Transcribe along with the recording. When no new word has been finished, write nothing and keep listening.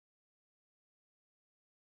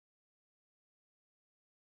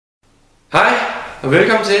og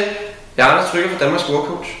velkommen til. Jeg er Anders Trykker fra Danmarks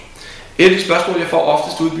Singlecoach. Et af de spørgsmål, jeg får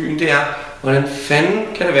oftest ude i byen, det er, hvordan fanden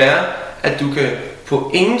kan det være, at du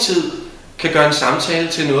på ingen tid kan gøre en samtale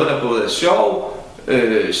til noget, der både er sjov,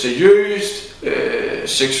 seriøst,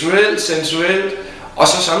 seksuelt, sensuelt, og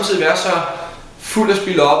så samtidig være så fuld af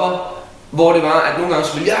spilopper, hvor det var, at nogle gange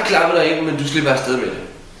så ville jeg klappe dig ind, men du slipper afsted med det.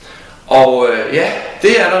 Og ja,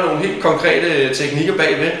 det er der nogle helt konkrete teknikker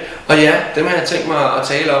bagved, og ja, dem har jeg tænkt mig at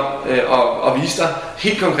tale om og vise dig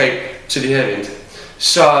helt konkret til det her event.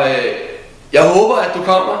 Så jeg håber, at du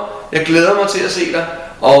kommer. Jeg glæder mig til at se dig,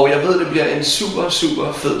 og jeg ved, det bliver en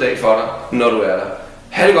super fed dag for dig, når du er der.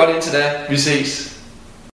 Ha' det godt indtil da. Vi ses.